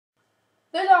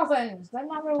The Dolphins, the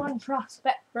 #1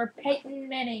 prospect for Peyton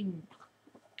Manning.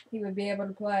 He would be able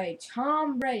to play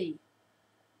Tom Brady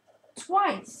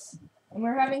twice. And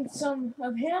we're having some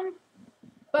of him.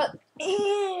 But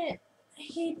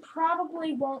he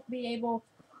probably won't be able,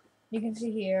 you can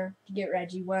see here, to get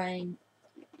Reggie Wayne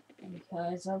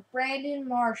because of Brandon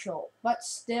Marshall. But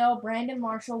still, Brandon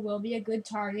Marshall will be a good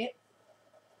target.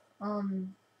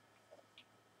 I'm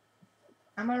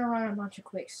going to run a bunch of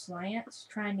quick slants,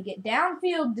 trying to get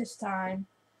downfield this time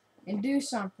and do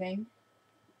something.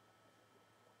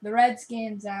 The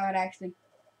Redskins, I would actually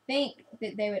think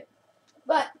that they would.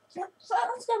 But, so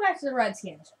let's go back to the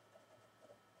Redskins.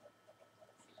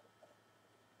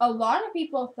 A lot of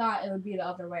people thought it would be the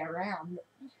other way around.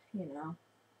 You know,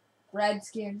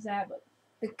 Redskins that, but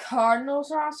the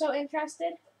Cardinals are also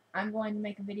interested. I'm going to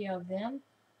make a video of them.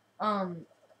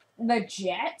 The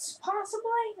Jets,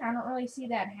 possibly. I don't really see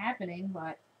that happening,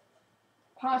 but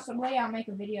possibly I'll make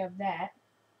a video of that.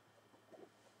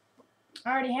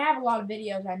 I already have a lot of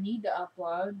videos I need to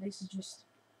upload. This is just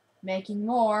making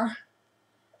more.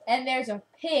 And there's a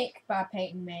pick by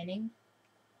Peyton Manning.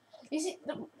 You see,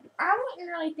 I wouldn't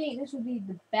really think this would be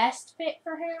the best fit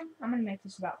for him. I'm going to make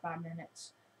this about 5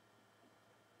 minutes.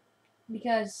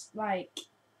 Because, like,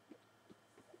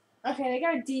 okay, they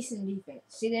got a decent defense.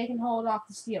 See, they can hold off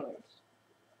the Steelers.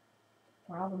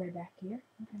 We're all the way back here.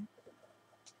 Okay.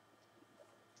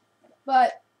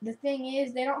 But the thing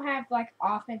is, they don't have, like,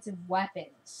 offensive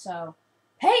weapons. So,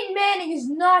 Peyton Manning is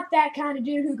not that kind of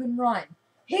dude who can run.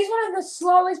 He's one of the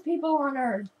slowest people on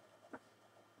earth.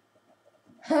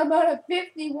 How about a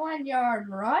 51-yard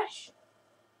rush?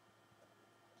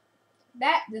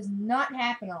 That does not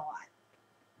happen a lot.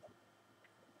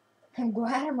 I'm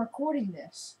glad I'm recording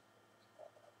this.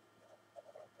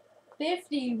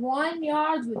 51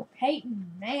 yards with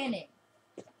Peyton Manning.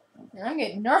 And I'm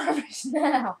getting nervous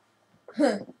now.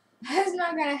 That's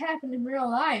not going to happen in real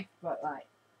life, but, like,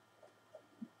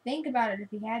 think about it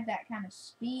if he had that kind of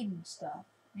speed and stuff,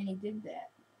 and he did that.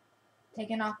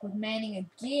 Taking off with Manning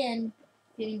again,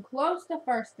 getting close to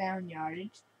first down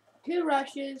yardage. 2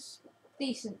 rushes,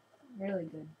 decent, really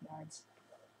good yards.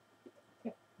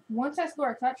 Once I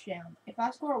score a touchdown, if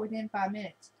I score it within 5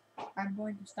 minutes, I'm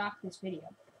going to stop this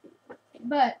video.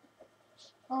 But,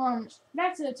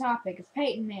 back to the topic of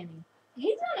Peyton Manning.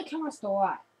 He's going to cost a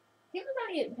lot. He was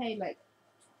going to get paid like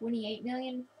 $28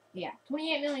 million. Yeah,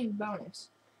 $28 million bonus.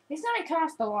 It's going to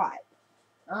cost a lot.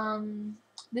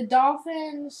 The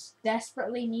Dolphins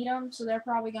desperately need him, so they're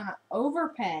probably going to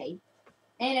overpay.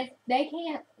 And if they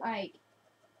can't, like,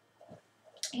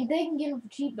 if they can get him for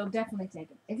cheap, they'll definitely take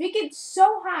him. If it gets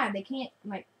so high they can't,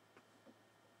 like,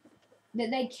 that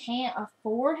they can't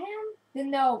afford him,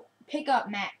 then they'll pick up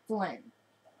Matt Flynn.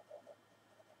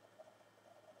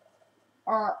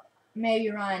 Or maybe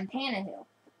Ryan Tannehill.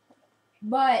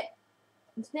 But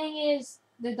the thing is,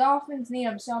 the Dolphins need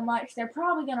him so much, they're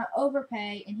probably going to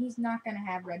overpay, and he's not going to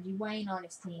have Reggie Wayne on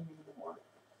his team anymore.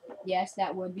 Yes,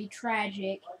 that would be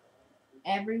tragic.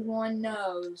 Everyone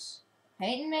knows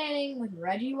Peyton Manning with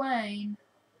Reggie Wayne.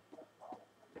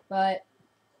 But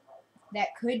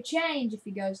that could change if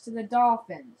he goes to the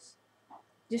Dolphins.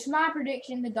 Just my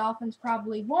prediction, the Dolphins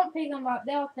probably won't pick him up.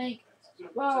 They'll think,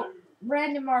 well,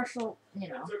 Brandon Marshall, you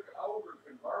know.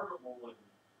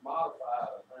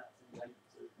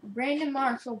 Brandon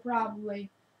Marshall probably,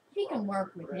 he can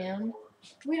work with him.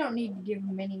 We don't need to give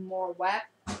him any more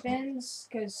weapons,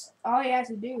 because all he has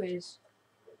to do is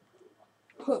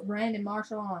put Brandon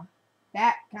Marshall on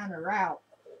that kind of route.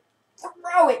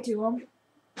 Throw it to him.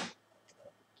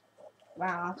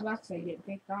 Wow, I was about to say get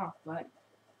picked off, but...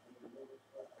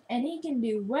 And he can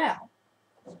do well.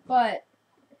 But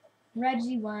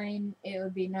Reggie Wayne, it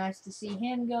would be nice to see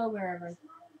him go wherever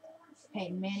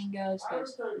Peyton Manning goes,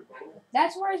 because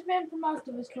that's where he's been for most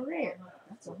of his career.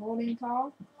 That's a holding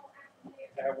call.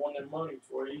 Have one of them money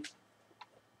for you.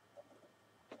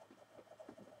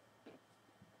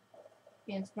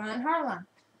 Against Brian Hartline.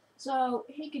 So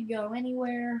he could go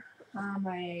anywhere. I'm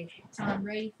a Tom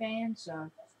Brady fan,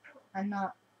 so I'm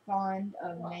not fond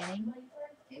of Manning.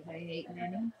 If I hate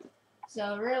Manning.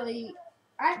 So really,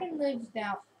 I can live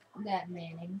without that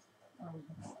Manning.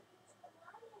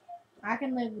 I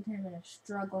can live with him in a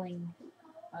struggling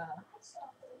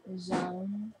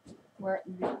zone where it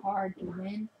would be hard to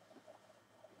win.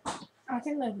 I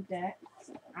can live with that.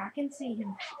 I can see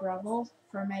him struggle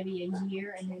for maybe a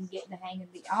year and then get the hang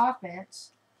of the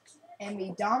offense and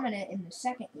be dominant in the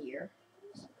second year.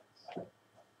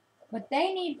 But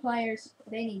they need players.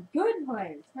 They need good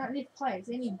players. Not just players.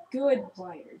 They need good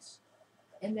players.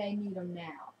 And they need them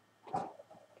now.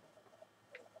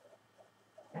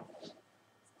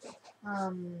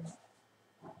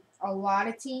 a lot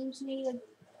of teams need a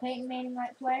Peyton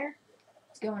Manning-like player,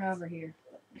 it's going over here.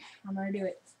 I'm going to do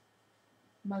it.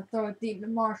 I'm going to throw it deep to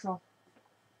Marshall.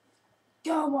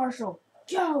 Go, Marshall!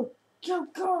 Go! Go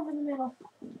over the middle.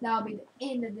 That'll be the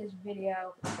end of this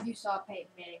video. You saw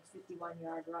Peyton Manning's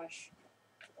 51-yard rush.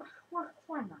 Why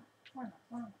not? Why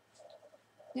not?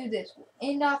 Do this.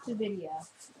 End off the video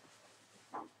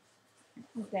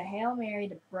with the Hail Mary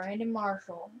to Brandon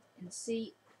Marshall and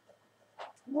see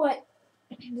what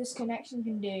this connection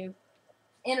can do.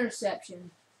 Interception.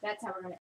 That's how we're going to